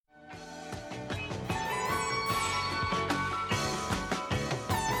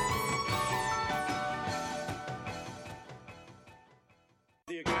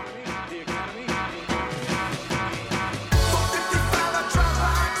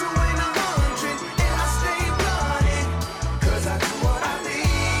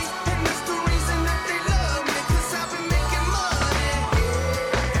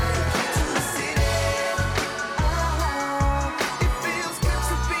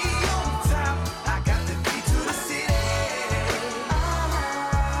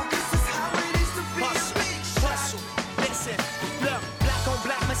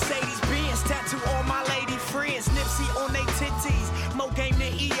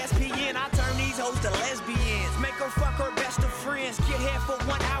hoes to lesbians. Make her fuck her best of friends. Get head for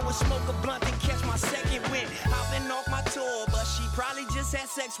 1 hour, smoke a blunt and catch my second wind. I've been off my tour, but she probably just had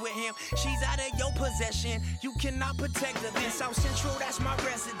sex with him. She's out of your possession, you cannot protect her. Then South Central, that's my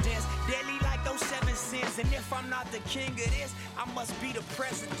residence. Deadly like those 7 sins. And if I'm not the king of this, I must be the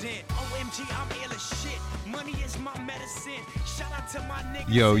president. OMG, I'm ill as shit. Money is my medicine. Shout out to my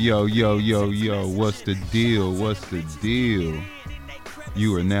niggas. Yo, what's the deal? What's the deal?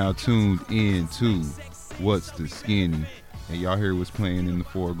 You are now tuned in to What's the Skinny. And y'all hear what's playing in the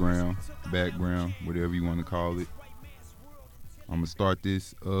foreground, background, whatever you want to call it. I'm going to start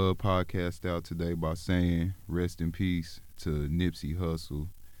this podcast out today by saying rest in peace to Nipsey Hussle.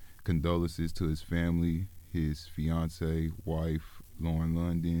 Condolences to his family, his fiance, wife, Lauren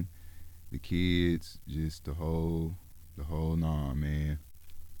London, the kids, just the whole nine, man.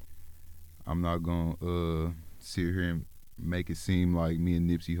 I'm not going to sit here and make it seem like me and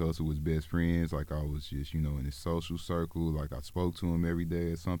Nipsey Hussle was best friends, like I was just, in his social circle, like I spoke to him every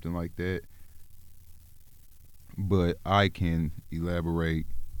day or something like that. But I can elaborate,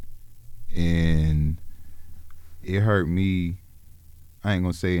 and it hurt me. I ain't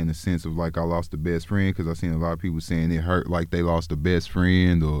gonna say in the sense of like I lost a best friend, because I've seen a lot of people saying it hurt like they lost a best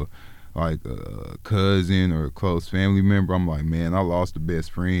friend or like a cousin or a close family member. I'm like, man, I lost a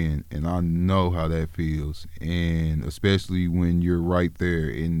best friend, and I know how that feels, and especially when you're right there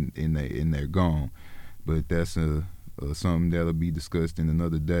and they're gone. But that's something that'll be discussed in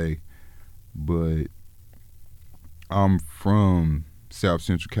another day. But I'm from South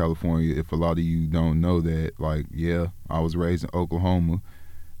Central California. If a lot of you don't know that, like, yeah, I was raised in Oklahoma,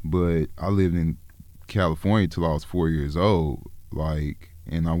 but I lived in California till I was 4 years old,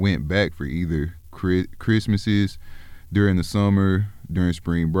 and I went back for either Christmases during the summer, during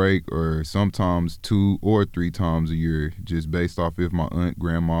spring break, or sometimes 2 or 3 times a year, just based off if my aunt,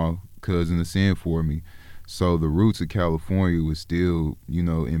 grandma, cousin to send for me. So the roots of California was still,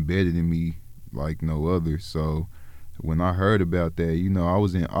 embedded in me like no other. So when I heard about that, I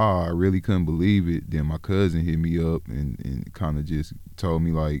was in awe. I really couldn't believe it. Then my cousin hit me up and kind of just told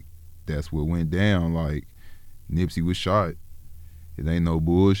me, like, that's what went down. Like, Nipsey was shot. It ain't no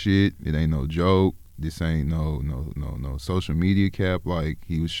bullshit. It ain't no joke. This ain't no social media cap. Like,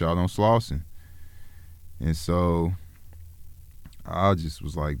 he was shot on Slauson. And so I just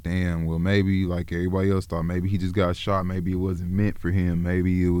was like, damn, well, maybe like everybody else thought, maybe he just got shot. Maybe it wasn't meant for him.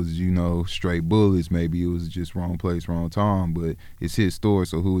 Maybe it was, straight bullets. Maybe it was just wrong place, wrong time. But it's his story,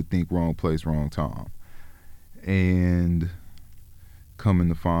 so who would think wrong place, wrong time? And coming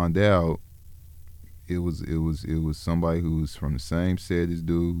to find out, it was somebody who was from the same set as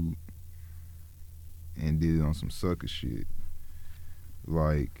dude and did it on some sucker shit.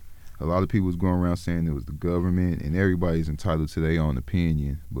 Like, a lot of people was going around saying it was the government, and everybody's entitled to their own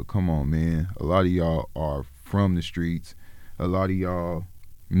opinion. But come on, man. A lot of y'all are from the streets. A lot of y'all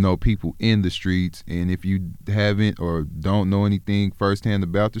know people in the streets. And if you haven't or don't know anything firsthand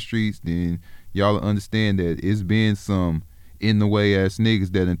about the streets, then y'all understand that it's been some in the way ass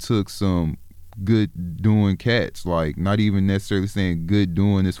niggas that done took some good doing cats. Like, not even necessarily saying good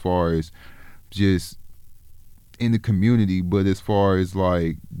doing as far as just in the community, but as far as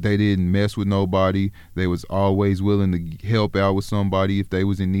like they didn't mess with nobody. They was always willing to help out with somebody if they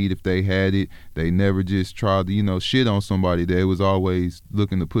was in need, if they had it. They never just tried to shit on somebody. They was always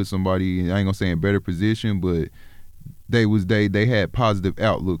looking to put somebody in, I ain't gonna say in better position, but they had positive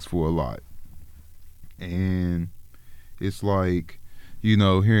outlooks for a lot. And it's like,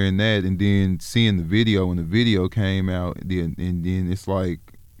 hearing that and then seeing the video when the video came out, and then it's like,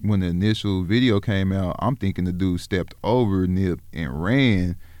 when the initial video came out, I'm thinking the dude stepped over Nip and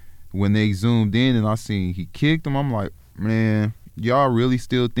ran. When they zoomed in and I seen he kicked him, I'm like, man, y'all really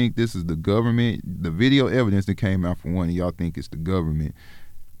still think this is the government? The video evidence that came out, for one, y'all think it's the government.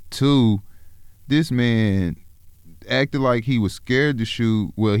 2, this man acted like he was scared to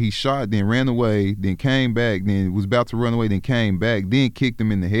shoot. Well, he shot, then ran away, then came back, then was about to run away, then came back, then kicked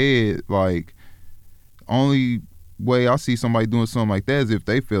him in the head. Like, only way I see somebody doing something like that is if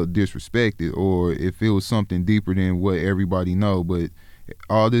they felt disrespected or if it was something deeper than what everybody know. But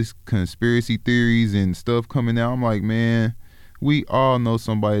all this conspiracy theories and stuff coming out, I'm like, man, we all know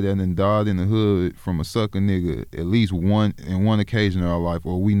somebody that done died in the hood from a sucker nigga at least one occasion in our life,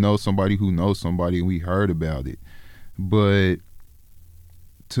 or we know somebody who knows somebody and we heard about it. But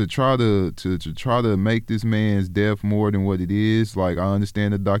to try to make this man's death more than what it is, like, I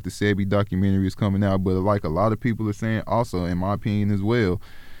understand the Dr. Sebi documentary is coming out, but like a lot of people are saying also, in my opinion as well,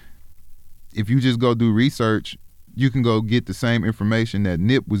 if you just go do research, you can go get the same information that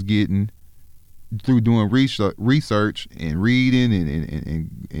Nip was getting through doing research and reading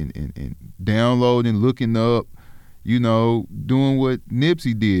and downloading, looking up, doing what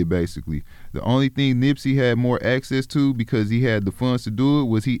Nipsey did basically. The only thing Nipsey had more access to, because he had the funds to do it,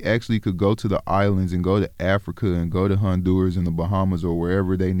 was he actually could go to the islands and go to Africa and go to Honduras and the Bahamas or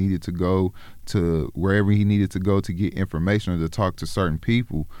wherever they needed to go, to wherever he needed to go to get information or to talk to certain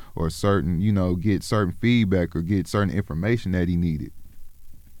people or get certain feedback or get certain information that he needed.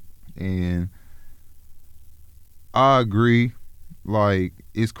 And I agree. Like,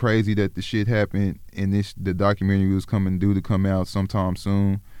 it's crazy that the shit happened and the documentary was due to come out sometime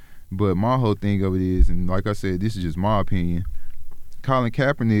soon. But my whole thing of it is, and like I said, this is just my opinion, Colin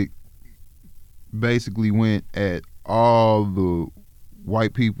Kaepernick basically went at all the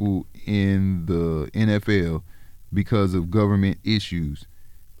white people in the NFL because of government issues.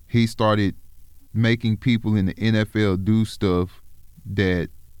 He started making people in the NFL do stuff that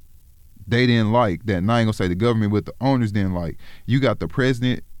they didn't like, that, and I ain't gonna say the government, but the owners didn't like. You got the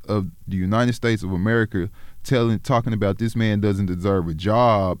president of the United States of America talking about this man doesn't deserve a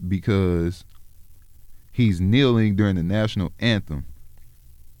job because he's kneeling during the national anthem.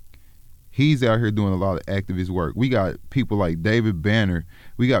 He's out here doing a lot of activist work. We got people like David Banner.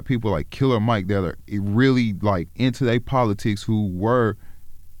 We got people like Killer Mike that are really like into their politics, who were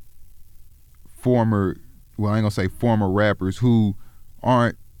former rappers, who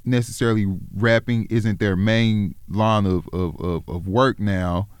aren't necessarily rapping, isn't their main line of work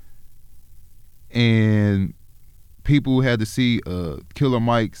now. And people had to see Killer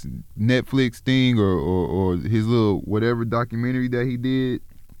Mike's Netflix thing or his little whatever documentary that he did.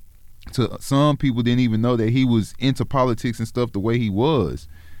 To some people didn't even know that he was into politics and stuff the way he was.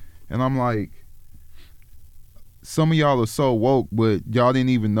 And I'm like, some of y'all are so woke, but y'all didn't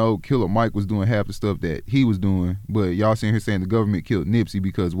even know Killer Mike was doing half the stuff that he was doing. But y'all sitting here saying the government killed Nipsey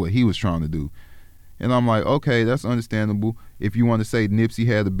because what he was trying to do. And I'm like, okay, that's understandable. If you want to say Nipsey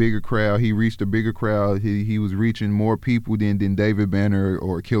had a bigger crowd, he reached a bigger crowd, he was reaching more people than David Banner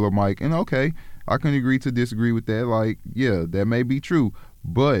or Killer Mike. And okay, I can agree to disagree with that. Like, yeah, that may be true.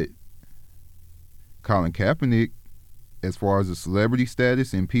 But Colin Kaepernick, as far as the celebrity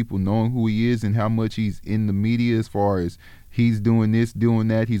status and people knowing who he is and how much he's in the media, as far as he's doing this, doing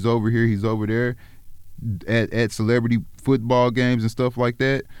that, he's over here, he's over there, at celebrity football games and stuff like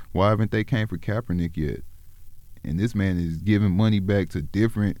that, why haven't they came for Kaepernick yet? And this man is giving money back to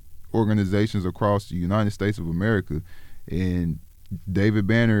different organizations across the United States of America. And David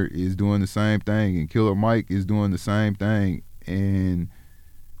Banner is doing the same thing, and Killer Mike is doing the same thing. And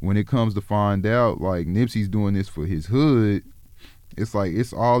when it comes to find out, like, Nipsey's doing this for his hood, it's like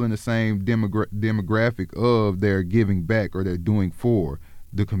it's all in the same demographic of they're giving back or they're doing for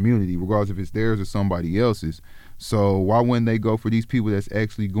the community, regardless if it's theirs or somebody else's. So why wouldn't they go for these people that's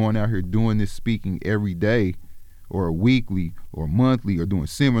actually going out here doing this, speaking every day or weekly or monthly or doing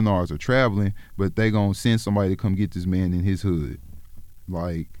seminars or traveling, but they gonna send somebody to come get this man in his hood?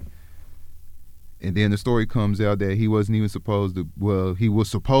 Like, and then the story comes out that he wasn't even supposed to, well, he was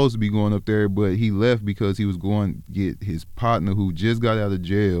supposed to be going up there, but he left because he was going to get his partner, who just got out of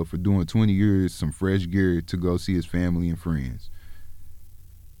jail for doing 20 years, some fresh gear to go see his family and friends.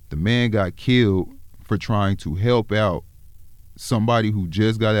 The man got killed for trying to help out somebody who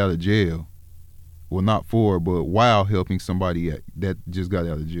just got out of jail. Well, not for, but while helping somebody that just got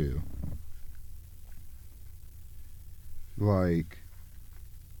out of jail. Like,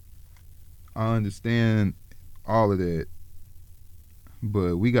 I understand all of that,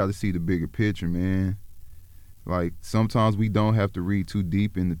 but we got to see the bigger picture, man. Like, sometimes we don't have to read too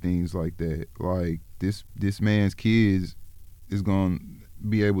deep into things like that. Like, this man's kids is going to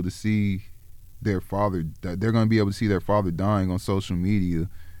be able to see their father, they're going to be able to see their father dying on social media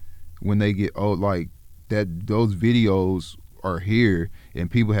when they get old. Like, that, those videos are here,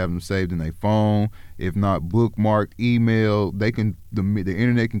 and people have them saved in their phone, if not bookmarked, email. They can, the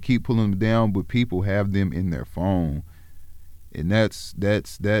internet can keep pulling them down, but people have them in their phone, and that's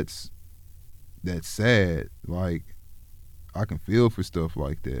sad. Like, I can feel for stuff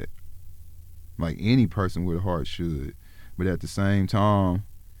like that, like any person with a heart should. But at the same time,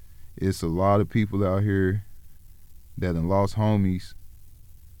 it's a lot of people out here that done lost homies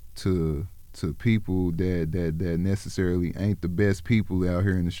to people that necessarily ain't the best people out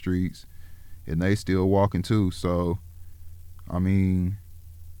here in the streets, and they still walking too. So, I mean,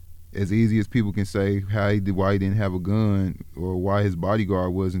 as easy as people can say why he didn't have a gun, or why his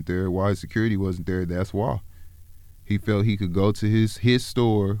bodyguard wasn't there, why his security wasn't there, that's why. He felt he could go to his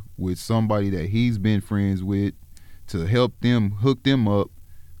store with somebody that he's been friends with to help them, hook them up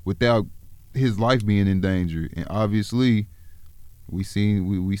without his life being in danger. And obviously, We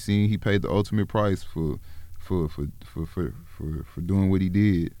seen he paid the ultimate price for doing what he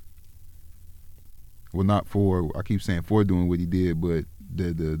did. Well, not for, I keep saying for doing what he did, but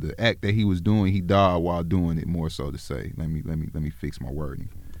the act that he was doing, he died while doing it, more so to say. Let me fix my wording.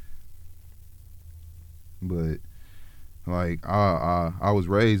 But like I was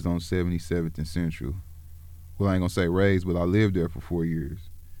raised on 77th and Central. Well, I ain't gonna say raised, but I lived there for 4 years.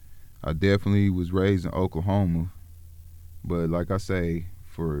 I definitely was raised in Oklahoma, but like I say,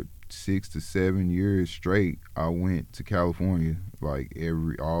 for 6 to 7 years straight, I went to California like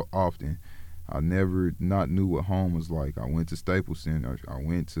often. I never not knew what home was like. I went to Staples Center. I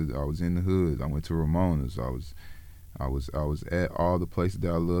was in the hood. I went to Ramona's. I was at all the places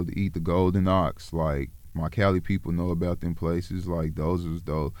that I love to eat. The Golden Ox. Like, my Cali people know about them places. Like, those was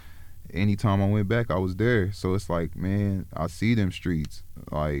though. Anytime I went back, I was there. So it's like, man, I see them streets.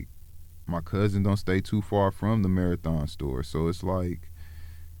 Like, my cousin don't stay too far from the Marathon store. So it's like,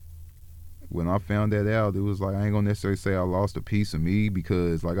 when I found that out, it was like, I ain't gonna necessarily say I lost a piece of me,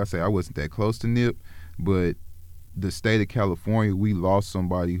 because like I say, I wasn't that close to Nip, but the state of California, we lost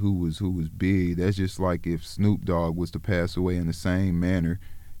somebody who was big. That's just like if Snoop Dogg was to pass away in the same manner,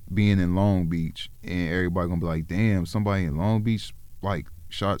 being in Long Beach, and everybody gonna be like, damn, somebody in Long Beach like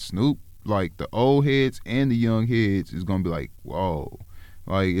shot Snoop. Like, the old heads and the young heads is gonna be like, whoa.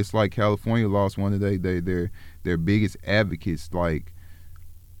 Like, it's like California lost one of their biggest advocates. Like,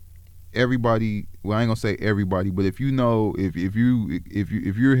 everybody, well, I ain't gonna say everybody, but if you know, if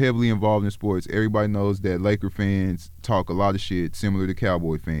you're heavily involved in sports, everybody knows that Laker fans talk a lot of shit similar to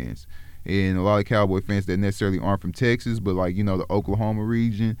Cowboy fans. And a lot of Cowboy fans that necessarily aren't from Texas, but like, you know, the Oklahoma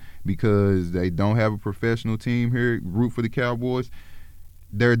region, because they don't have a professional team here, root for the Cowboys.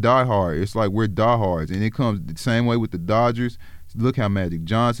 They're diehard. It's like we're diehards, and it comes the same way with the Dodgers. Look how Magic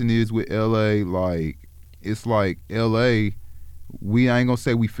Johnson is with LA. Like, it's like LA, we ain't gonna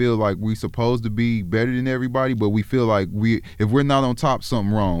say we feel like we supposed to be better than everybody, but we feel like if we're not on top,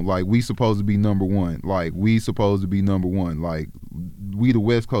 something wrong. Like, we supposed to be number one. Like, we supposed to be number one. Like, we the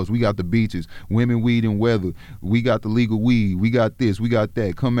West Coast, we got the beaches, women, weed, and weather. We got the legal weed. We got this, we got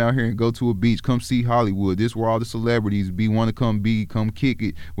that. Come out here and go to a beach. Come see Hollywood. This where all the celebrities want to come kick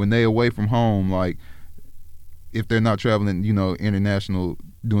it when they away from home. Like, if they're not traveling, you know, international,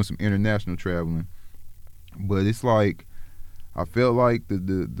 doing some international traveling. But it's like, I felt like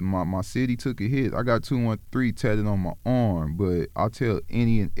my city took a hit. I got 213 tatted on my arm, but I'll tell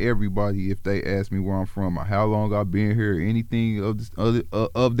any and everybody if they ask me where I'm from or how long I've been here, or anything of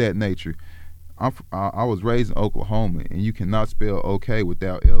that nature. I was raised in Oklahoma, and you cannot spell okay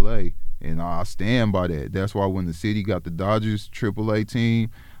without L.A., and I stand by that. That's why when the city got the Dodgers AAA team,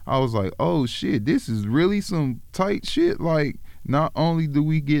 I was like, oh shit, this is really some tight shit. Like, not only do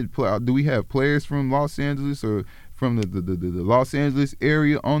we have players from Los Angeles or from the Los Angeles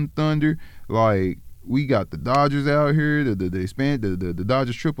area on Thunder, like, we got the Dodgers out here, the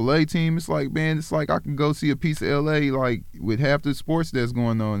Dodgers AAA team. It's like, man, it's like I can go see a piece of LA, like, with half the sports that's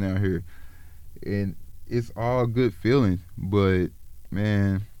going on out here, and it's all good feeling. But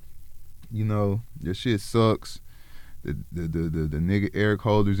man, you know, your shit sucks. The nigga Eric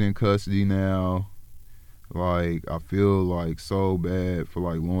Holder's in custody now. Like, I feel like so bad for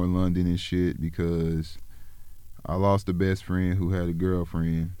like Lauren London and shit, because I lost a best friend who had a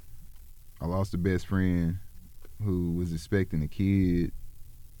girlfriend. I lost a best friend who was expecting a kid.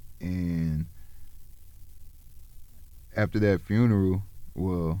 And after that funeral,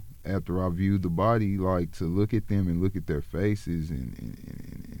 well, after I viewed the body, like, to look at them and look at their faces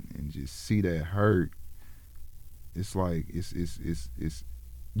and just see that hurt, it's like, it's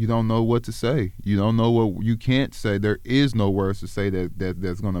you don't know what to say. You don't know what you can't say. There is no words to say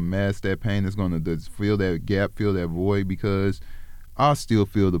that's gonna mask that pain. That's gonna fill that gap, fill that void. Because I still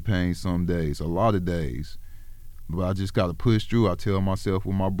feel the pain some days, a lot of days. But I just gotta push through. I tell myself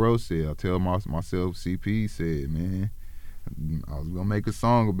what my bro said. I tell myself CP said, man. I was gonna make a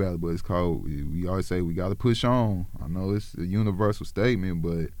song about it, but it's called. We always say we gotta push on. I know it's a universal statement,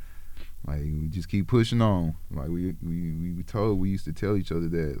 but like, we just keep pushing on. Like, we used to tell each other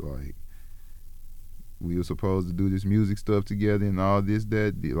that, like, we were supposed to do this music stuff together and all this,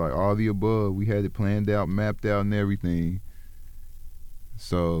 that, like, all the above. We had it planned out, mapped out, and everything.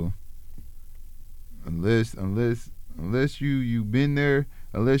 So unless you've been there,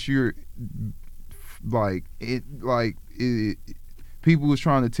 unless you're people was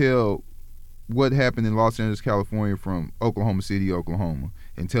trying to tell what happened in Los Angeles, California from Oklahoma City, Oklahoma,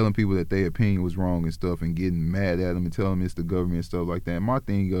 and telling people that their opinion was wrong and stuff, and getting mad at them and telling them it's the government and stuff like that. My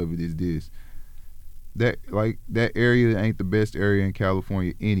thing of it is this: that area ain't the best area in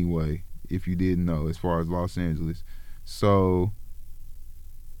California anyway, if you didn't know, as far as Los Angeles. So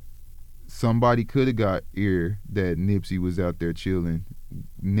somebody could have got ear that Nipsey was out there chilling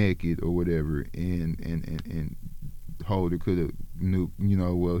naked or whatever, and Holder could have knew,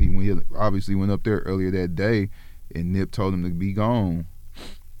 well, he obviously went up there earlier that day, and Nip told him to be gone.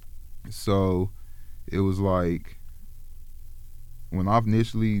 So it was like, when I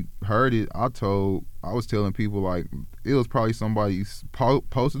initially heard it, I was telling people, like, it was probably somebody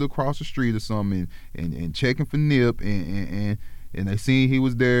posted across the street or something and checking for Nip, and they seen he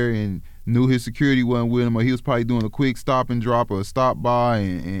was there and knew his security wasn't with him, or he was probably doing a quick stop and drop or a stop by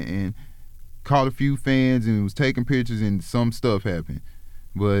and caught a few fans and was taking pictures, and some stuff happened.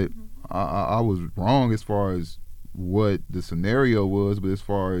 But I was wrong as far as what the scenario was, but as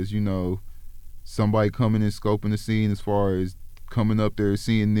far as, somebody coming and scoping the scene, as far as coming up there,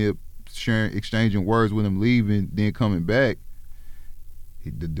 seeing Nip, exchanging words with him, leaving, then coming back,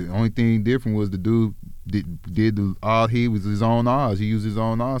 the only thing different was the dude he was his own eyes. He used his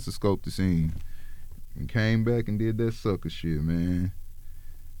own eyes to scope the scene and came back and did that sucker shit, man.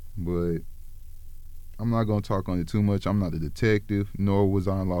 But I'm not going to talk on it too much. I'm not a detective, nor was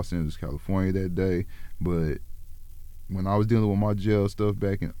I in Los Angeles, California that day. But when I was dealing with my jail stuff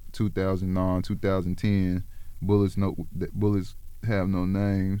back in 2009, 2010, Bullets Have No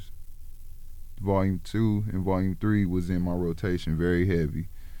Names, Volume 2 and Volume 3 was in my rotation very heavy.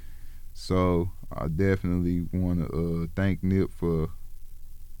 So I definitely want to thank Nip for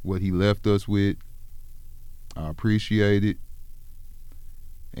what he left us with. I appreciate it.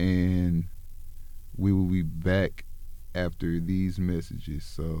 And we will be back after these messages.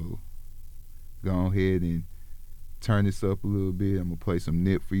 So go ahead and turn this up a little bit. I'm going to play some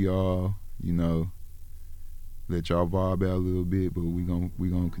Nip for y'all, let y'all vibe out a little bit, but we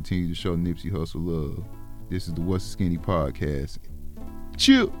gonna continue to show Nipsey Hussle love. This is the What's Skinny podcast.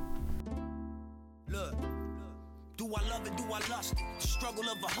 Chill. Look, do I love it? Do I lust it? The struggle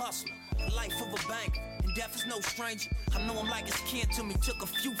of a hustler, the life of a banker, and death is no stranger. I know I'm like his kin to me, took a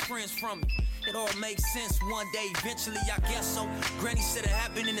few friends from me. It all makes sense one day, eventually, I guess so. Granny said it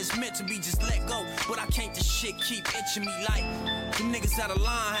happened and it's meant to be, just let go. But I can't, this shit keep itching me like them niggas out of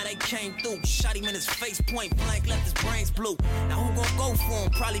line, how they came through. Shot him in his face, point blank, left his brains blue. Now who gon' go for him?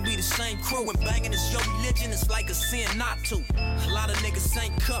 Probably be the same crew. When banging is your religion, it's like a sin not to. A lot of niggas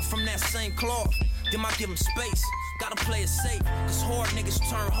ain't cut from that same cloth. Then I give them space, gotta play it safe. Cause hard niggas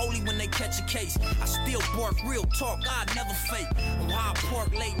turn holy when they catch a case. I still bark real talk, I never fake. On high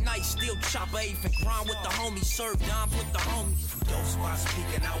park late night, still chop a eighth and grind with the homies, serve dimes with the homies. From dope spots,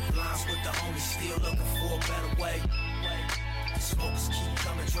 speaking out blinds with the homies, still looking for a better way. The smokers keep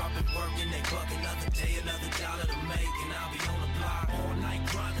coming, dropping work, and they buck another day, another dollar to make. And I'll be on the block all night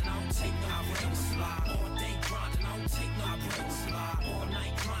grinding, I don't take no breaks. All day grinding, I don't take no breaks. All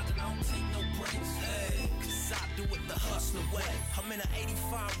night grinding, I don't take no breaks. Hey, cause I do it the hustler way. I'm in an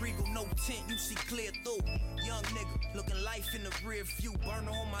 85 Regal, no tint, you see clear through. Young nigga, looking life in the rear view,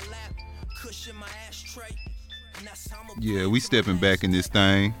 burner on my lap, cushion my ashtray. Yeah, we stepping back in this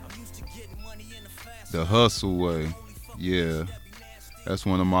thing. The hustle way. Yeah, that's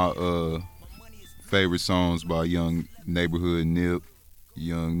one of my favorite songs by Young Neighborhood Nip,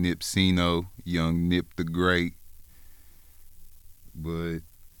 Young Nipsino, Young Nip the Great. But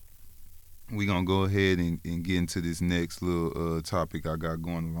we gonna go ahead and get into this next little topic I got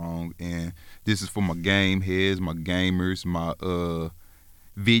going along, and this is for my game heads, my gamers, my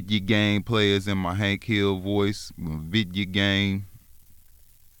video game players in my Hank Hill voice, my video game.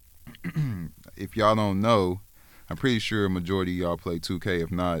 If y'all don't know, I'm pretty sure a majority of y'all play 2K.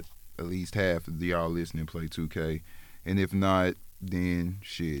 If not, at least half of y'all listening play 2K. And if not, then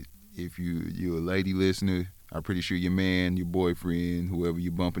shit. If you're a lady listener, I'm pretty sure your man, your boyfriend, whoever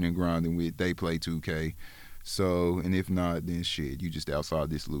you bumping and grinding with, they play 2K. So, and if not, then shit, you just outside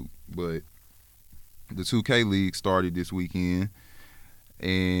this loop. But the 2K League started this weekend.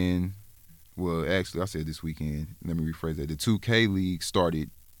 And, well, actually, I said this weekend. Let me rephrase that. The 2K League started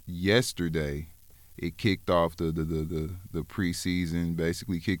yesterday. It kicked off the preseason,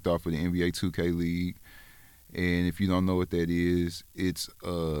 basically kicked off for the NBA 2K League. And if you don't know what that is, it's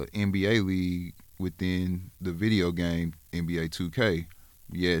a NBA league within the video game NBA 2K.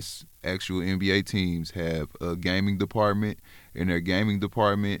 Yes, actual NBA teams have a gaming department, and their gaming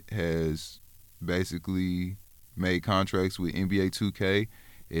department has basically made contracts with NBA 2K,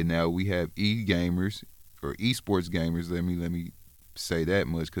 and now we have e-gamers or esports gamers. Let me say that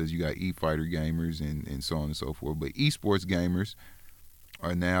much, because you got e-fighter gamers and so on and so forth. But esports gamers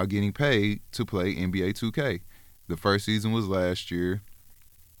are now getting paid to play NBA 2K. The first season was last year,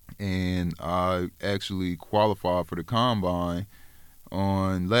 and I actually qualified for the combine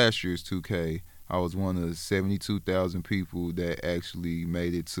on last year's 2K. I was one of 72,000 people that actually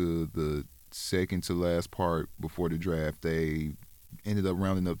made it to the second to last part before the draft. They ended up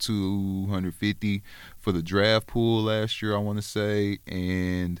rounding up 250 for the draft pool last year, I want to say,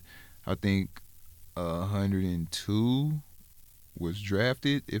 and I think 102 was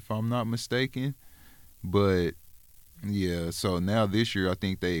drafted, if I'm not mistaken. But yeah, so now this year I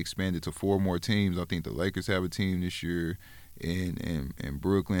think they expanded to 4 more teams. I think the Lakers have a team this year, and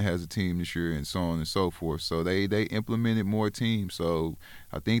Brooklyn has a team this year, and so on and so forth. So they implemented more teams. So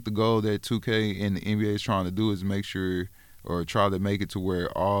I think the goal that 2K and the NBA is trying to do is make sure, or try to make it to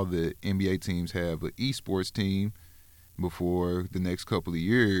where all the NBA teams have an esports team before the next couple of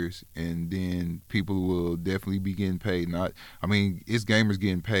years, and then people will definitely be getting paid. It's gamers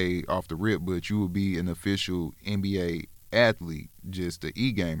getting paid off the rip, but you will be an official NBA athlete, just an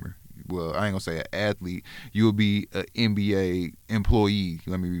e-gamer. Well, I ain't gonna say an athlete. You will be an NBA employee.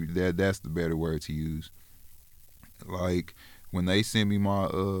 That's the better word to use. Like when they sent me my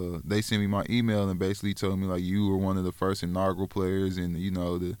email and basically told me like you were one of the first inaugural players in the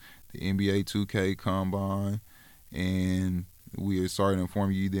NBA 2K combine, and we are sorry to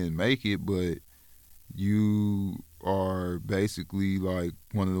inform you didn't make it, but you are basically like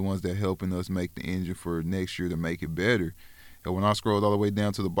one of the ones that helping us make the engine for next year to make it better. And when I scrolled all the way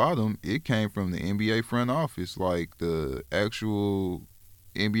down to the bottom, it came from the NBA front office, like the actual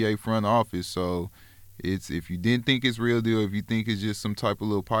NBA front office. So it's, if you didn't think it's real deal, if you think it's just some type of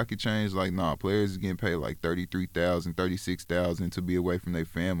little pocket change, like nah, players is getting paid like $33,000, $36,000 to be away from their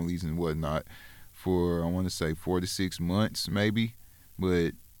families and whatnot for, I want to say 4 to 6 months maybe,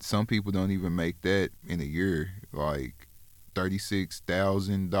 but some people don't even make that in a year. Like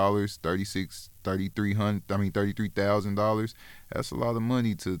 $36,000, $33,000. That's a lot of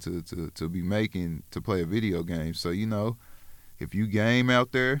money to be making to play a video game. So if you game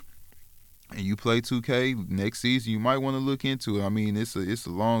out there and you play 2K next season, you might want to look into it. I mean, it's a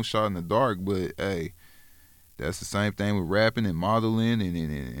long shot in the dark, but hey, that's the same thing with rapping and modeling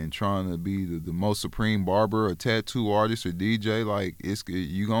and trying to be the most supreme barber or tattoo artist or DJ. Like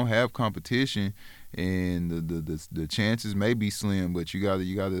you gonna have competition, and the chances may be slim, but you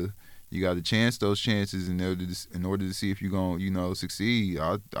gotta chance those chances in order to see if you're gonna succeed.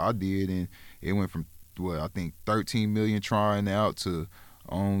 I did, and it went from I think 13 million trying out to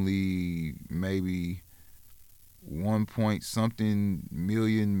only maybe 1 point something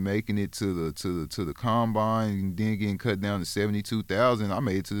million making it to the combine, and then getting cut down to 72,000. I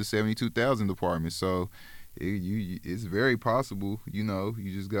made it to the 72,000 department. So it's very possible. You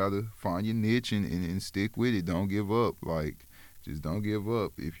just gotta find your niche and stick with it. Don't give up. Like, just don't give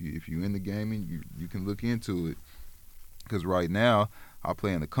up. If you in the gaming, you can look into it. Because right now I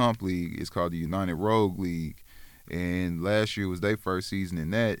play in the comp league. It's called the United Rogue League. And last year was their first season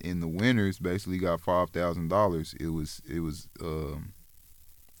in that, and the winners basically got $5,000. It was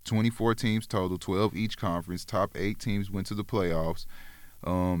 24 teams total, 12 each conference. Top 8 teams went to the playoffs.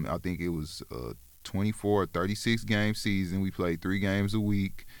 I think it was 24 or 36 game season. We played 3 games a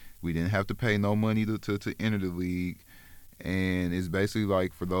week. We didn't have to pay no money to enter the league. And it's basically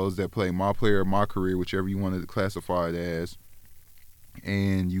like for those that play my player, my career, whichever you want to classify it as.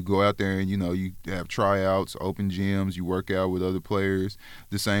 And you go out there and you have tryouts, open gyms, you work out with other players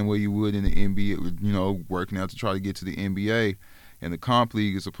the same way you would in the NBA, working out to try to get to the NBA. And the comp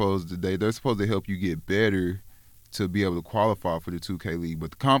league is they're supposed to help you get better to be able to qualify for the 2K league.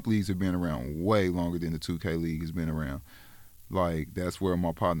 But the comp leagues have been around way longer than the 2K league has been around. Like, that's where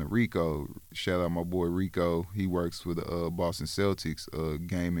my partner Rico, shout out my boy Rico, he works for the Boston Celtics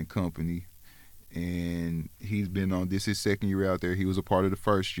gaming company. And he's been on his second year out there. He was a part of the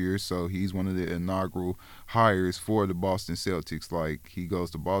first year, so he's one of the inaugural hires for the Boston Celtics. Like, he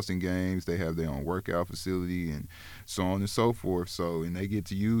goes to Boston games, they have their own workout facility and so on and so forth. So, and they get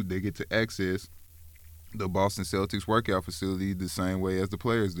to access the Boston Celtics workout facility the same way as the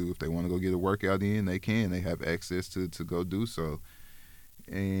players do. If they want to go get a workout in, they can. They have access to go do so.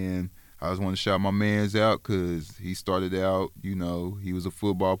 And I just want to shout my mans out because he started out, he was a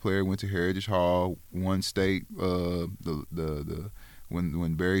football player, went to Heritage Hall, won state. When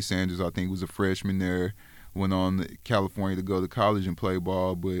Barry Sanders, I think, was a freshman there, went on to California to go to college and play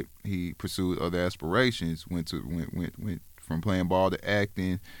ball, but he pursued other aspirations. Went from playing ball to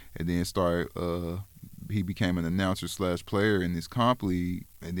acting, and then started. He became an announcer / player in this comp league,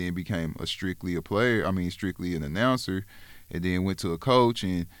 and then became strictly an announcer, and then went to a coach,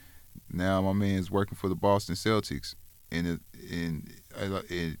 and now my man's working for the Boston Celtics, and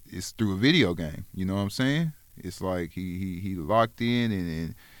it's through a video game. You know what I'm saying? It's like he locked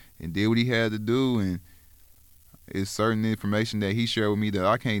in and did what he had to do, and it's certain information that he shared with me that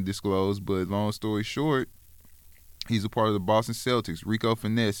I can't disclose. But long story short, he's a part of the Boston Celtics. Rico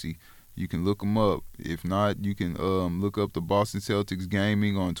Finessi. You can look him up. If not, you can look up the Boston Celtics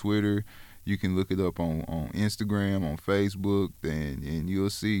Gaming on Twitter. You can look it up on Instagram, on Facebook, and you'll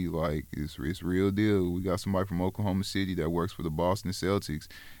see, like, it's real deal. We got somebody from Oklahoma City that works for the Boston Celtics,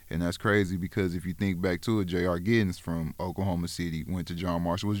 and that's crazy because if you think back to it, J.R. Giddens from Oklahoma City went to John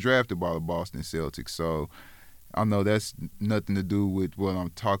Marshall, was drafted by the Boston Celtics. So I know that's nothing to do with what I'm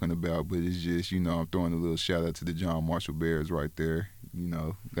talking about, but it's just, I'm throwing a little shout out to the John Marshall Bears right there.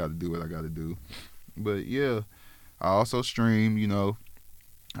 Got to do what I got to do. But, yeah, I also stream,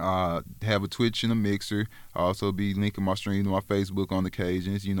 have a Twitch and a Mixer. I also be linking my stream to my Facebook on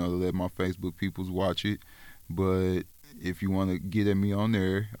occasions, to let my Facebook peoples watch it. But if you want to get at me on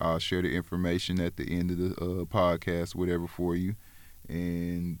there, I'll share the information at the end of the podcast, whatever for you.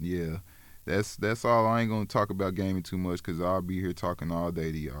 And, yeah, that's all. I ain't going to talk about gaming too much because I'll be here talking all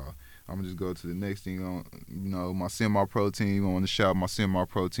day to y'all. I'm going to just go to the next thing on, my semi-pro team. I want to shout my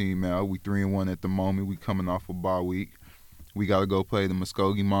semi-pro team out. We 3-1 at the moment. We coming off a bye week. We got to go play the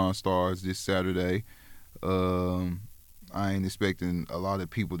Muskogee Monstars this Saturday. I ain't expecting a lot of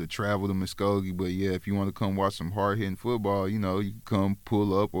people to travel to Muskogee, but, yeah, if you want to come watch some hard-hitting football, you can come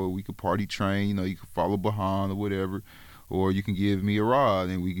pull up, or we could party train. You can follow behind or whatever, or you can give me a ride,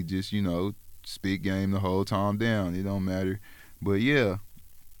 and we could just, spit game the whole time down. It don't matter. But, yeah,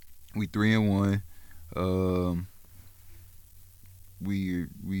 we 3-1.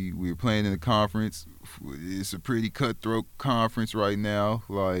 We're playing in a conference. It's a pretty cutthroat conference right now.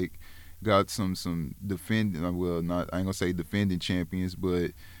 Like, got some defending. Well, not I ain't gonna say defending champions,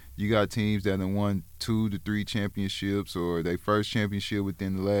 but you got teams that have won 2 to 3 championships or their first championship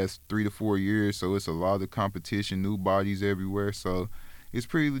within the last 3 to 4 years. So it's a lot of competition, new bodies everywhere. So it's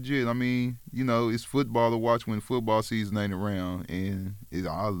pretty legit. I mean, it's football to watch when football season ain't around, and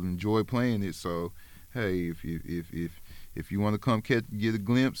I enjoy playing it. So, hey, if you want to come get a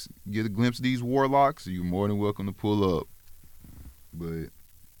glimpse of these Warlocks, you're more than welcome to pull up. But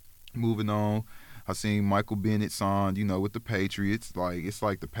moving on, I seen Michael Bennett signed, with the Patriots. It's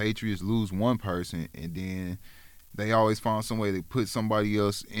like the Patriots lose one person, and then they always find some way to put somebody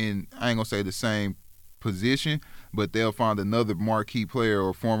else in. I ain't gonna say the same position, but they'll find another marquee player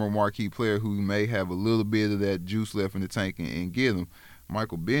or former marquee player who may have a little bit of that juice left in the tank and get him.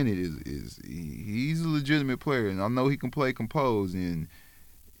 Michael Bennett he's a legitimate player, and I know he can play composed. And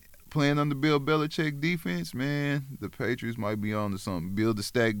playing under Bill Belichick defense, man, the Patriots might be on to something. Build a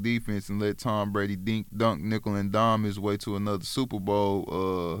stacked defense and let Tom Brady dunk, nickel, and dime his way to another Super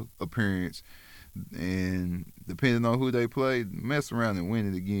Bowl appearance. And depending on who they play, mess around and win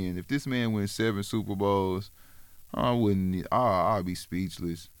it again. If this man wins 7 Super Bowls, I'll be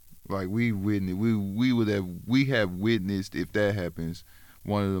speechless. Like we have witnessed, if that happens,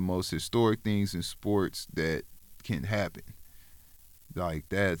 one of the most historic things in sports that can happen. Like,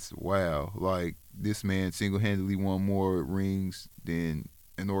 that's wow. Like, this man single-handedly won more rings than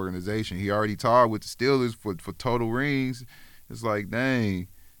an organization. He already tied with the Steelers for total rings. It's like, dang,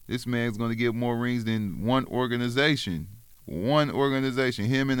 this man's going to get more rings than one organization.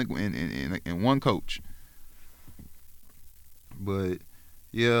 Him and one coach. But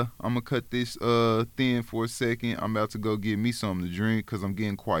yeah, I'm going to cut this thin for a second. I'm about to go get me something to drink because I'm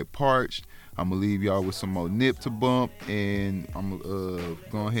getting quite parched. I'm going to leave y'all with some more nip to bump, and I'm going to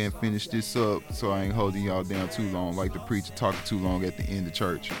go ahead and finish this up so I ain't holding y'all down too long, like the preacher talking too long at the end of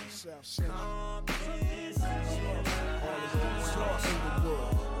church.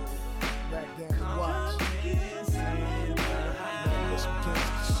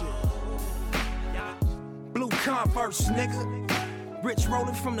 Blue Converse, nigga. Rich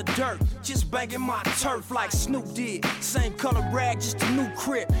rolling from the dirt, just banging my turf like Snoop did. Same color rag, just a new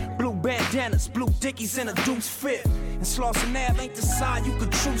crib. Blue bandanas, blue dickies, and a deuce fit. And Slauson Ave ain't the side you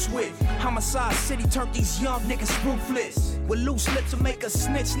could truce with. Homicide City turned these young niggas ruthless. With loose lips to make a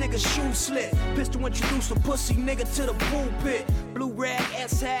snitch nigga shoe slit. Pistol introduce a pussy nigga to the pulpit. Blue rag,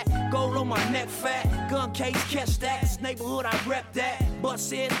 S-hat, gold on my neck fat. Gun case, catch that, this neighborhood I rep that.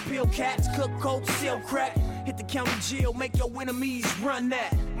 Bust heads, peel cats, cook coke, seal crack. Hit the county jail, make your enemies run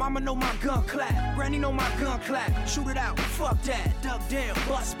that. Mama know my gun clap, granny know my gun clap. Shoot it out, fuck that, duck down,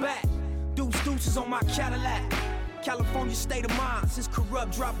 bust back. Deuces on my Cadillac. California state of mind, since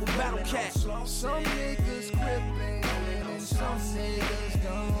corrupt drop with battle cat. Some niggas crippin' and some niggas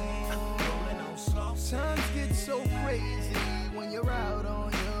don't. Times get so crazy when you're out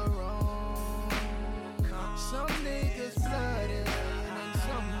on your own. Some niggas flooded and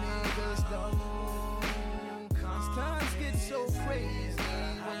some niggas don't. Times get so crazy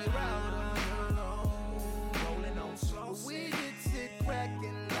when you're out on your own.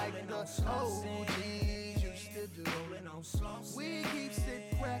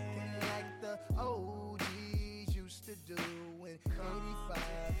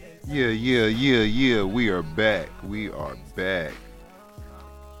 Yeah. We are back.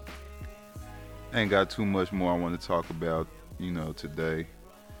 Ain't got too much more I want to talk about, today.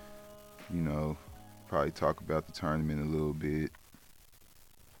 You know, Probably talk about the tournament a little bit,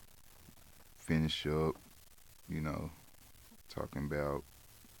 finish up, you know, talking about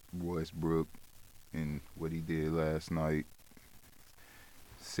Westbrook and what he did last night,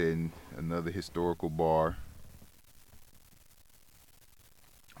 setting another historical bar.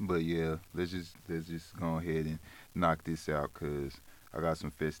 But yeah, let's just go ahead and knock this out because I got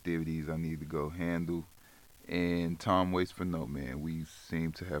some festivities I need to go handle. And time waits for no man. We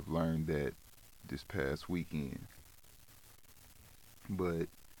seem to have learned that this past weekend. But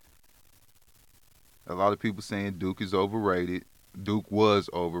a lot of people saying Duke is overrated. Duke was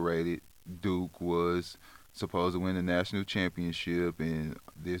overrated. Duke was supposed to win the national championship and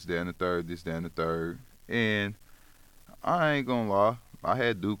this, that, and the third, this, that, and the third. And I ain't gonna lie, I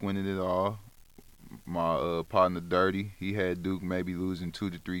had Duke winning it all. My partner Dirty, he had Duke maybe losing 2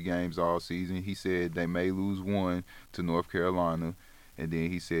 to 3 games all season. He said they may lose one to North Carolina, and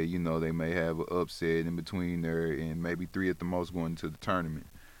then he said, they may have an upset in between there and maybe 3 at the most going into the tournament.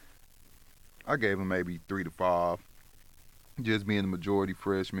 I gave him maybe 3 to 5, just being the majority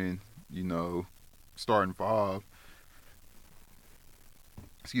freshman, starting 5.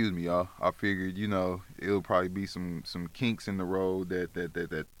 Excuse me, y'all. I figured, it'll probably be some kinks in the road that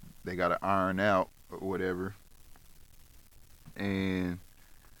they got to iron out or whatever. And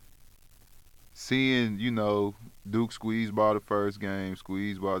seeing, Duke squeeze by the first game,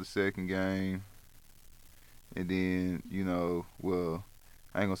 squeeze by the second game, and then,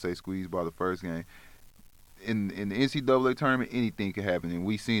 I ain't gonna say squeeze by the first game. In the NCAA tournament, anything can happen, and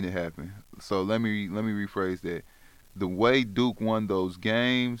we seen it happen. So let me rephrase that. The way Duke won those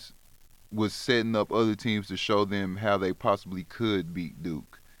games was setting up other teams to show them how they possibly could beat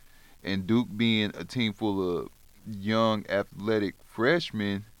Duke. And Duke being a team full of young, athletic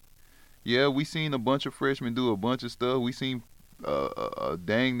freshmen, yeah, we seen a bunch of freshmen do a bunch of stuff. We seen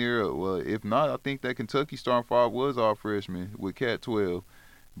dang near, well, if not, I think that Kentucky starting 5 was all freshmen with Cat 12.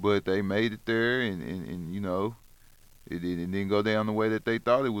 But they made it there, and it didn't go down the way that they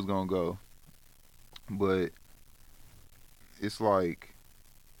thought it was going to go. But it's like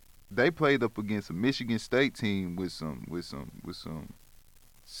they played up against a Michigan State team with some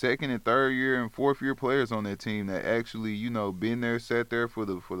second and third year and fourth year players on that team that actually, been there, sat there for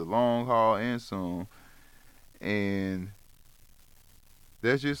the long haul and some. And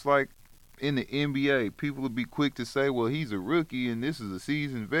that's just like in the NBA, people would be quick to say, well, he's a rookie and this is a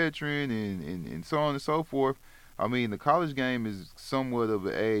seasoned veteran and so on and so forth. I mean, the college game is somewhat of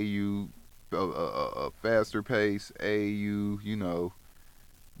an AAU, a faster pace AAU,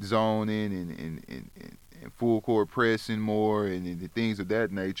 zoning and full court pressing more and things of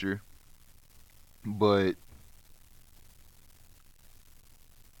that nature. But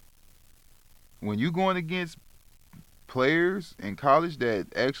when you're going against players in college that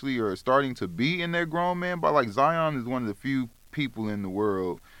actually are starting to be in their grown man body, like Zion is one of the few people in the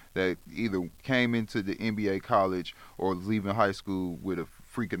world that either came into the NBA college or leaving high school with a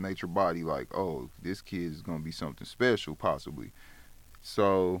freak of nature body, like, oh, this kid is going to be something special possibly.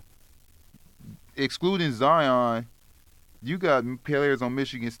 So excluding Zion, you got players on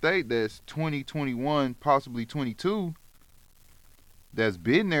Michigan State that's 20, 21, possibly 22, that's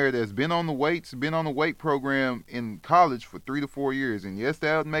been there, that's been on the weight program in college for 3 to 4 years. And yes,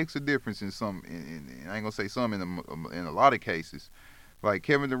 that makes a difference in some, and I ain't gonna say some, in a lot of cases. Like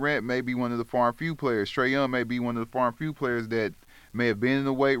Kevin Durant may be one of the far and few players. Trae Young may be one of the far and few players that may have been in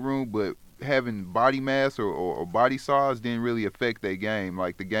the weight room, but having body mass or body size didn't really affect their game.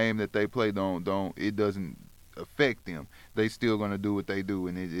 Like the game that they play it doesn't affect them. They still gonna do what they do,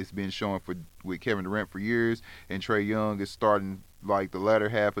 and it's been showing with Kevin Durant for years. And Trae Young is starting, like the latter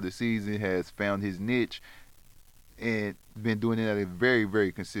half of the season, has found his niche and been doing it at a very,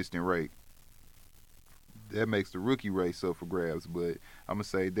 very consistent rate. That makes the rookie race up for grabs. But I'm gonna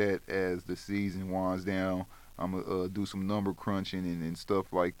say that as the season winds down, I'm gonna do some number crunching and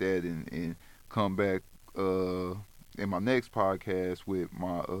stuff like that, and come back in my next podcast with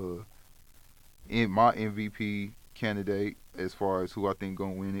my MVP candidate as far as who I think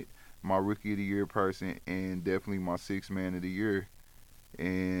gonna win it, my rookie of the year person, and definitely my 6th man of the year.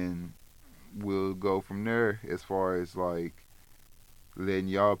 And we'll go from there as far as like letting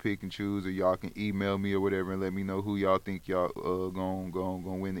y'all pick and choose, or y'all can email me or whatever and let me know who y'all think y'all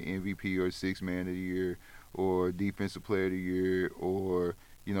gonna win the MVP or 6th man of the year or defensive player of the year or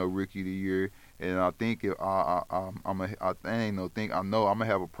rookie of the year. And I think if I ain't no think I know I'm gonna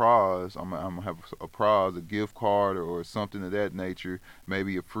have a prize. I'm gonna have a prize, a gift card or something of that nature.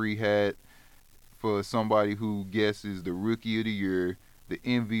 Maybe a free hat for somebody who guesses the rookie of the year, the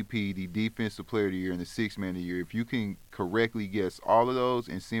MVP, the defensive player of the year, and the sixth man of the year. If you can correctly guess all of those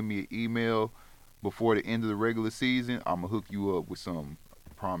and send me an email before the end of the regular season, I'm gonna hook you up with something.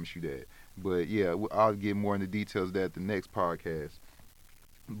 I promise you that. But yeah, I'll get more into details of that at the next podcast.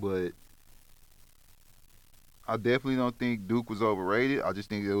 But I definitely don't think Duke was overrated. I just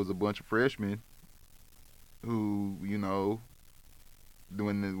think there was a bunch of freshmen who,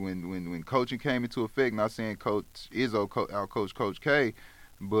 when coaching came into effect, not saying Coach Izzo out-coached Coach K,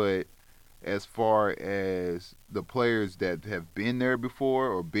 but as far as the players that have been there before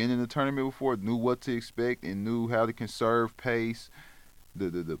or been in the tournament before, knew what to expect and knew how to conserve pace,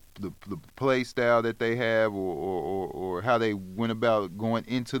 the play style that they have or how they went about going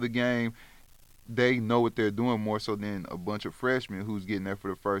into the game, they know what they're doing more so than a bunch of freshmen who's getting there for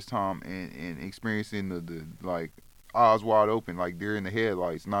the first time and experiencing the like eyes wide open, like they're in the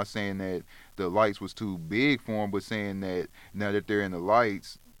headlights. Not saying that the lights was too big for them, but saying that now that they're in the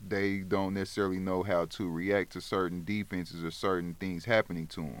lights, they don't necessarily know how to react to certain defenses or certain things happening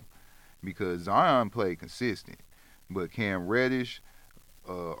to them. Because Zion played consistent, but Cam Reddish,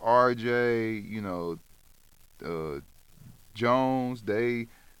 RJ, Jones,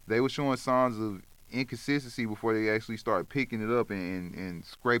 they were showing signs of inconsistency before they actually started picking it up and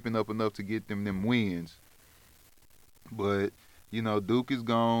scraping up enough to get them wins. But, Duke is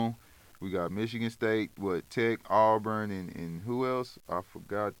gone. We got Michigan State, Tech, Auburn, and who else? I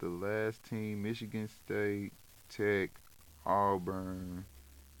forgot the last team. Michigan State, Tech, Auburn,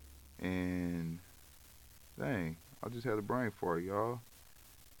 and dang, I just had a brain fart, y'all.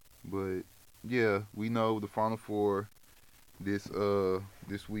 But yeah, we know the Final Four this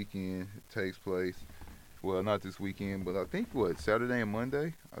weekend takes place. Well, not this weekend, but I think Saturday and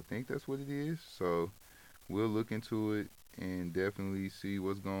Monday. I think that's what it is. So we'll look into it and definitely see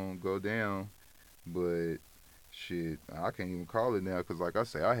what's gonna go down. But shit, I can't even call it now because, like I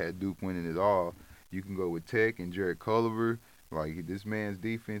say, I had Duke winning it all. You can go with Tech and Jared Culver. Like, this man's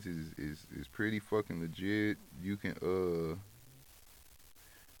defense is pretty fucking legit. You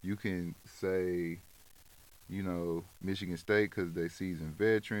can say, Michigan State because they seasoned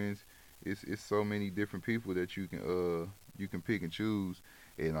veterans. It's so many different people that you can pick and choose.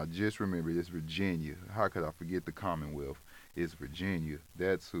 And I just remembered it's Virginia. How could I forget the Commonwealth? It's Virginia.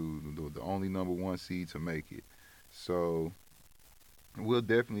 That's who the only number one seed to make it. So we'll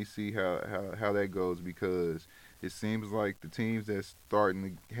definitely see how that goes because it seems like the teams that's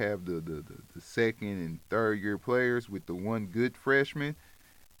starting to have the second and third year players with the one good freshman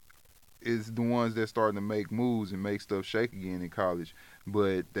is the ones that starting to make moves and make stuff shake again in college.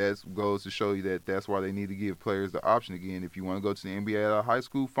 But that goes to show you that that's why they need to give players the option again. If you want to go to the NBA out of high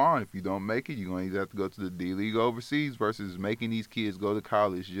school, fine. If you don't make it, you're going to either have to go to the D-League overseas versus making these kids go to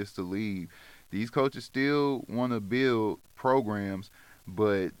college just to leave. These coaches still want to build programs,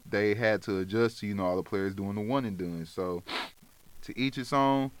 but they had to adjust to, all the players doing the one and done. So to each its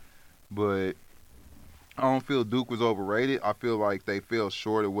own, but I don't feel Duke was overrated. I feel like they fell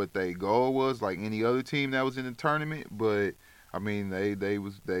short of what their goal was, like any other team that was in the tournament. But I mean, they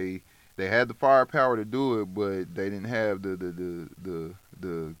had the firepower to do it, but they didn't have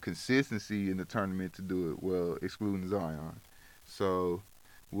the consistency in the tournament to do it. Well, excluding Zion. So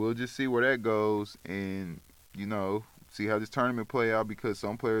we'll just see where that goes, and see how this tournament play out because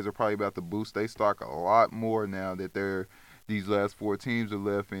some players are probably about to boost their stock a lot more now that these last four teams are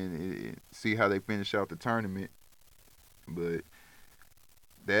left and see how they finish out the tournament. But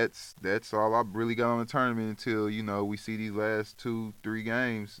that's all I really got on the tournament until, we see these last 2-3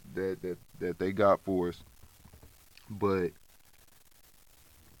 games that they got for us. But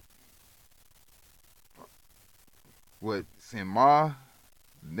my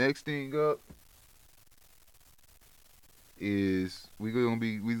next thing up is this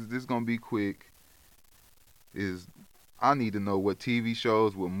is gonna be quick. Is I need to know what TV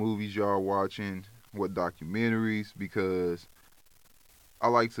shows, what movies y'all are watching, what documentaries, because I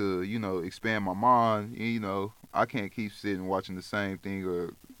like to, expand my mind. I can't keep sitting watching the same thing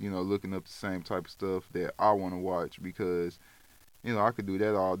or, looking up the same type of stuff that I want to watch because, I could do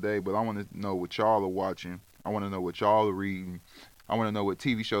that all day, but I want to know what y'all are watching. I want to know what y'all are reading. I want to know what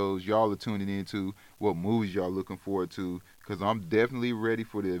TV shows y'all are tuning into, what movies y'all looking forward to, because I'm definitely ready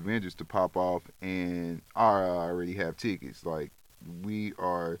for the Avengers to pop off, and I already have tickets. Like, we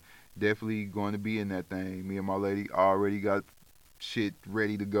are definitely going to be in that thing. Me and my lady already got shit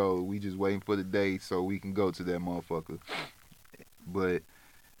ready to go. We just waiting for the day so we can go to that motherfucker. But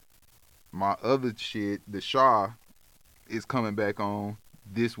my other shit, The Shaw, is coming back on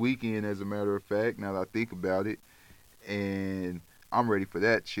this weekend, as a matter of fact, now that I think about it. And I'm ready for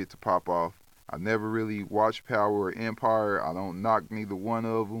that shit to pop off. I never really watched Power or Empire. I don't knock neither one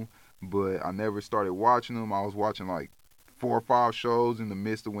of them, but I never started watching them. I was watching like 4 or 5 shows in the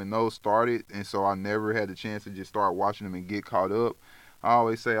midst of when those started, and so I never had the chance to just start watching them and get caught up. I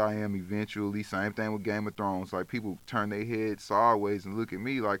always say I am eventually. Same thing with Game of Thrones. Like, people turn their heads sideways and look at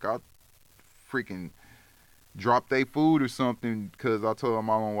me like I freaking drop their food or something because I told them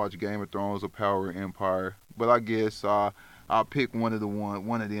I don't watch Game of Thrones or Power or Empire. But I guess I'll pick one of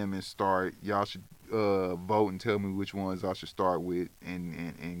them and start. Y'all should vote and tell me which ones I should start with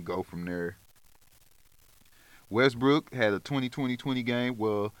and go from there. Westbrook had a 20-20-20 game.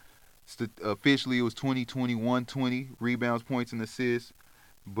 Well, officially it was 20-21-20 rebounds, points, and assists.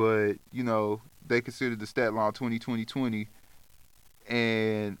 But, they considered the stat line 20-20-20.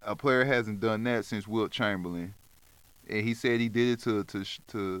 And a player hasn't done that since Wilt Chamberlain. And he said he did it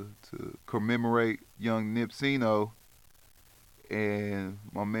to commemorate young Nipsino. And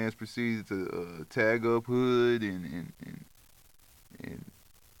my man's proceeded to tag up Hood and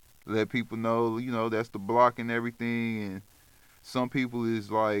let people know, that's the block and everything. And some people is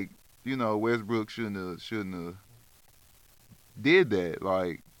like, Westbrook shouldn't have did that.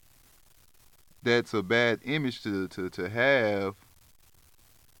 Like, that's a bad image to have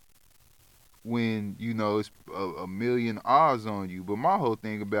when, it's a million odds on you. But my whole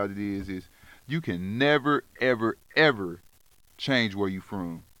thing about it is you can never, ever, ever change where you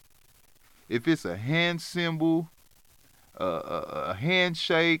from. If it's a hand symbol, a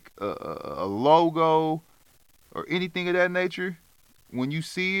handshake, a logo, or anything of that nature, when you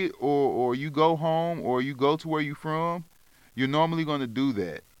see it or you go home or you go to where you from, you're normally going to do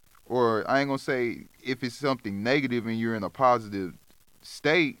that. Or I ain't going to say if it's something negative and you're in a positive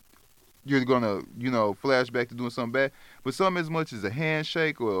state, you're going to, flash back to doing something bad. But something as much as a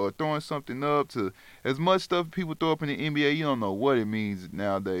handshake or throwing something up, to as much stuff people throw up in the NBA, you don't know what it means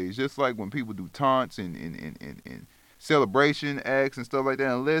nowadays. Just like when people do taunts and celebration acts and stuff like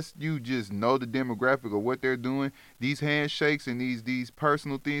that, unless you just know the demographic of what they're doing, these handshakes and these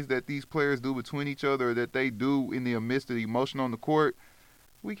personal things that these players do between each other, or that they do in the midst of the emotion on the court,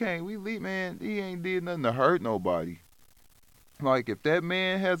 we leave, man, he ain't did nothing to hurt nobody. Like, if that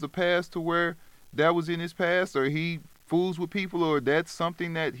man has a past to where that was in his past, or he fools with people, or that's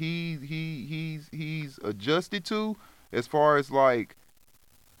something that he's adjusted to, as far as like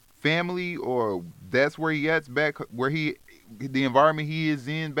family, or that's where he at back, where the environment he is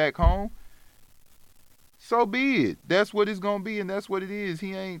in back home, so be it. That's what it's gonna be, and that's what it is.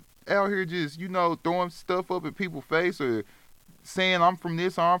 He ain't out here just throwing stuff up in people's face or saying I'm from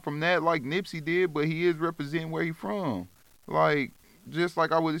this or I'm from that like Nipsey did, but he is representing where he from. Like, just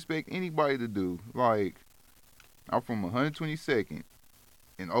like I would expect anybody to do. Like, I'm from 122nd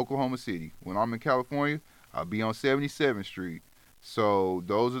in Oklahoma City. When I'm in California, I'll be on 77th Street. So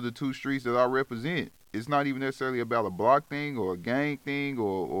those are the two streets that I represent. It's not even necessarily about a block thing or a gang thing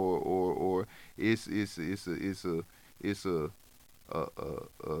or it's a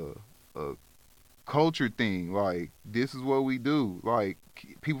culture thing. Like, this is what we do. Like,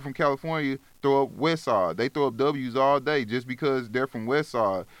 people from California throw up West Side. They throw up W's all day just because they're from West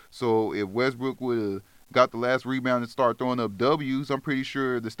Side. So if Westbrook would have got the last rebound and start throwing up W's, I'm pretty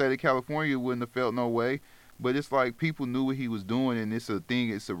sure the state of California wouldn't have felt no way. But it's like, people knew what he was doing, and it's a thing.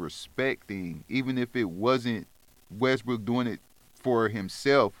 It's a respect thing. Even if it wasn't Westbrook doing it for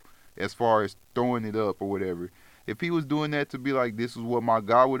himself, as far as throwing it up or whatever. If he was doing that to be like, this is what my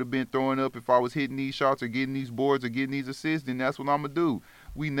guy would have been throwing up if I was hitting these shots or getting these boards or getting these assists, then that's what I'm going to do.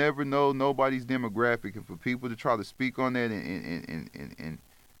 We never know nobody's demographic. And for people to try to speak on that and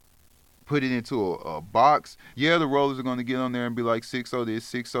put it into a box, yeah, the rollers are going to get on there and be like 6-0 this,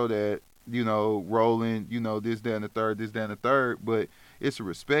 6-0 that, rolling, this, that, and the third. But it's a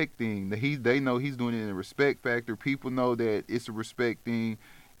respect thing. They know he's doing it in a respect factor. People know that it's a respect thing.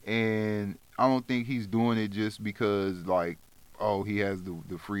 And I don't think he's doing it just because, like, he has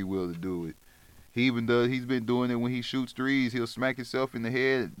the free will to do it. He's been doing it when he shoots threes. He'll smack himself in the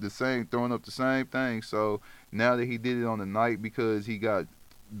head throwing up the same thing. So now that he did it on the night because he got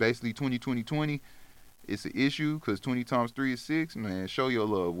basically 20-20-20, it's an issue because 20 times 3 is 6. Man, show your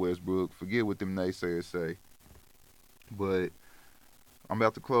love, Westbrook. Forget what them naysayers say. But I'm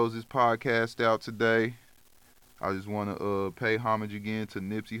about to close this podcast out today. I just want to pay homage again to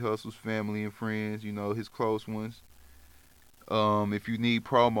Nipsey Hussle's family and friends, his close ones. If you need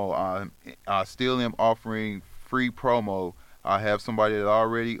promo, I still am offering free promo. I have somebody that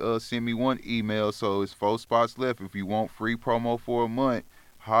already sent me one email, so it's 4 spots left. If you want free promo for a month,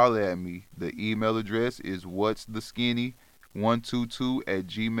 holler at me. The email address is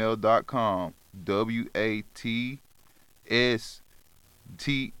whatstheskinny122@gmail.com.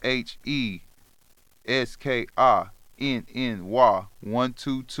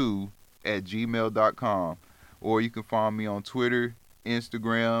 WATSTHESKINNY122@gmail.com. Or you can find me on Twitter,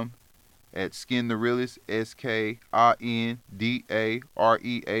 Instagram, at Skin the Realist,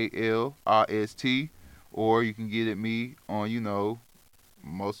 SKINDAREALIST. Or you can get at me on,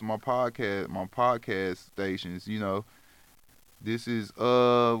 most of my podcast stations. This is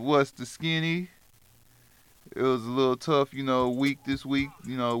What's the Skinny? It was a little tough, week this week.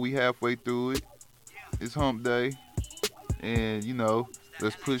 We halfway through it. It's hump day. And,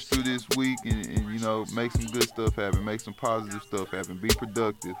 let's push through this week and make some good stuff happen. Make some positive stuff happen. Be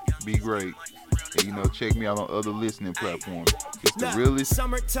productive. Be great. And, check me out on other listening platforms. It's The Realist,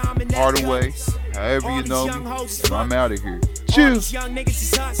 Hardaway, however you know me. And I'm out of here. Cheers. Young niggas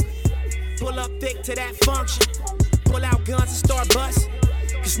is hustling. Pull up thick to that function. Pull out guns and start busting.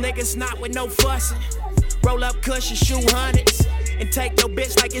 Cause niggas not with no fussing. Roll up cushion, shoe hundreds. And take your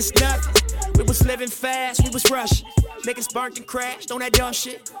bitch like it's nothing. We was living fast, we was rushing. Niggas burnt and crashed on that dumb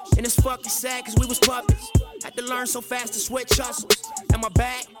shit. And it's fucking sad cause we was puppets. Had to learn so fast to switch hustles. And my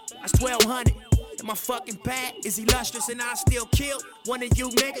bag, that's 1200. And my fucking pad is illustrious. And I still kill one of you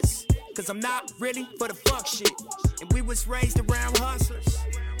niggas. Cause I'm not really for the fuck shit. And we was raised around hustlers.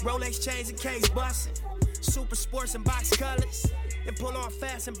 Rolex chains and case busting. Super sports and box colors. And pull on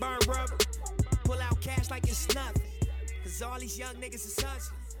fast and burn rubber. Pull out cash like it's nothing. Cause all these young niggas is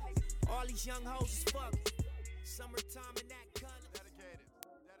hustling. All these young hoes is fucking. Summertime in that color. Dedicated.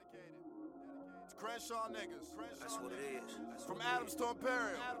 It's Crenshaw niggas. That's what it is. From Adams to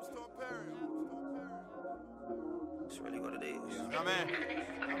Imperial. That's really what it is. Yeah, man.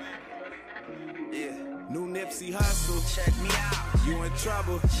 Yeah. New Nipsey Hussle, Check me out. you in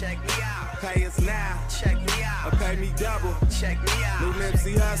trouble. Check me out. Pay us now, Check me or out. pay me double. Check me New out.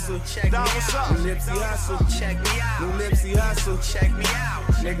 Nipsey Hussle, Check me Dog, what's out. up? New Nipsey Hussle, Check me New out. Nipsey Hussle. Check me out.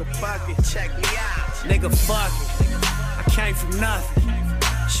 Nigga, fuck it. Check me out. Nigga, fuck it. I came from nothing.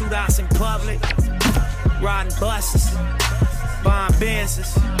 Shootouts in public. Riding buses. Buying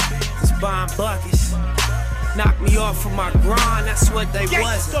Benzes. Just buying buckets. Knocked me off from my grind, that's what they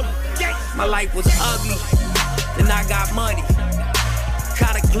wasn't. My life was ugly, then I got money.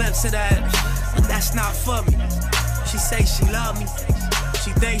 Caught a glimpse of that, but that's not for me. She say she love me,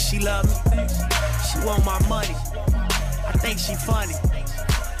 she think she love me. She want my money, I think she funny.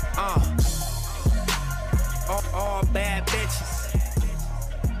 All bad bitches.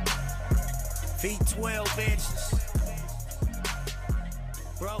 V12 inches.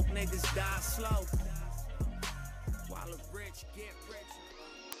 Broke niggas die slow. While the rich get richer.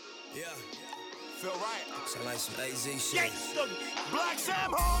 Yeah. Feel right. Sound like some AZ shit. Black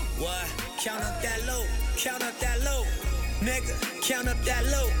Sam home. What? Count up that low. Count up that low. Nigga, count up that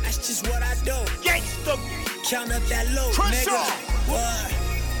low. That's just what I do. Count up that low, Crenshaw. nigga. What?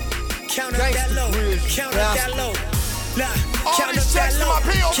 Count up that low. Count up that low. Nah, All count these up that checks in low. my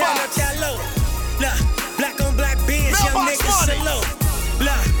P.O. Count up box. that low. Nah, black on black beans, young Mailbox niggas money. salute.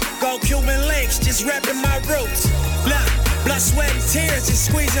 Nah, go Cuban links, just rapping my roots. Nah, blood, sweat, and tears, just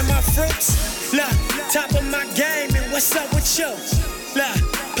squeezing my fruits. Nah, top of my game, and what's up with you? Nah,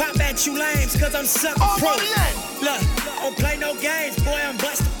 pop at you lames, cause I'm sucker Oh, proof. money, yeah. Look, don't play no games, boy, I'm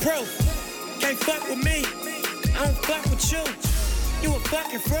busted proof. Can't fuck with me, I don't fuck with you. You a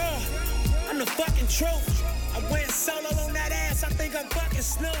fucking fraud, I'm the fucking truth. I went solo on that ass, I think I'm fucking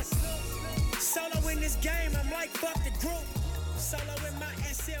Snoop. Solo in this game, I'm like fuck the group. Solo in my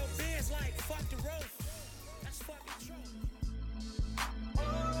SL Benz, like fuck the roof. That's fucking true.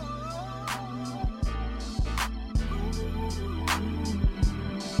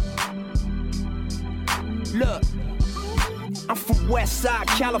 Look, I'm from West Side,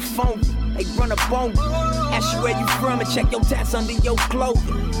 California. They run up on you. Ask you where you from and check your tats under your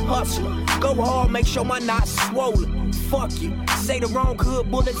clothing. Hustler, go hard, make sure my knot's swollen. Fuck you, say the wrong hood,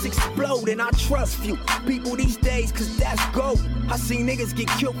 bullets explode, and I trust few people these days, cause that's gold. I seen niggas get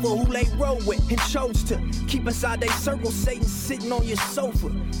killed for who they roll with and chose to keep inside they circle, Satan sitting on your sofa.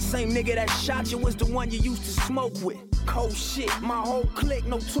 Same nigga that shot you was the one you used to smoke with. Cold shit, my whole clique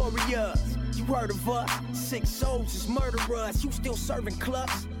notorious. You heard of us, 6 souls is murderers. You still serving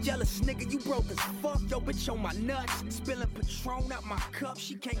clubs? Jealous nigga, you broke as fuck. Yo, bitch on my nuts. Spilling Patron out my cup.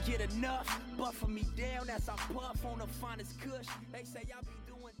 She can't get enough. Buffing me down as I puff on the finest kush. They say y'all be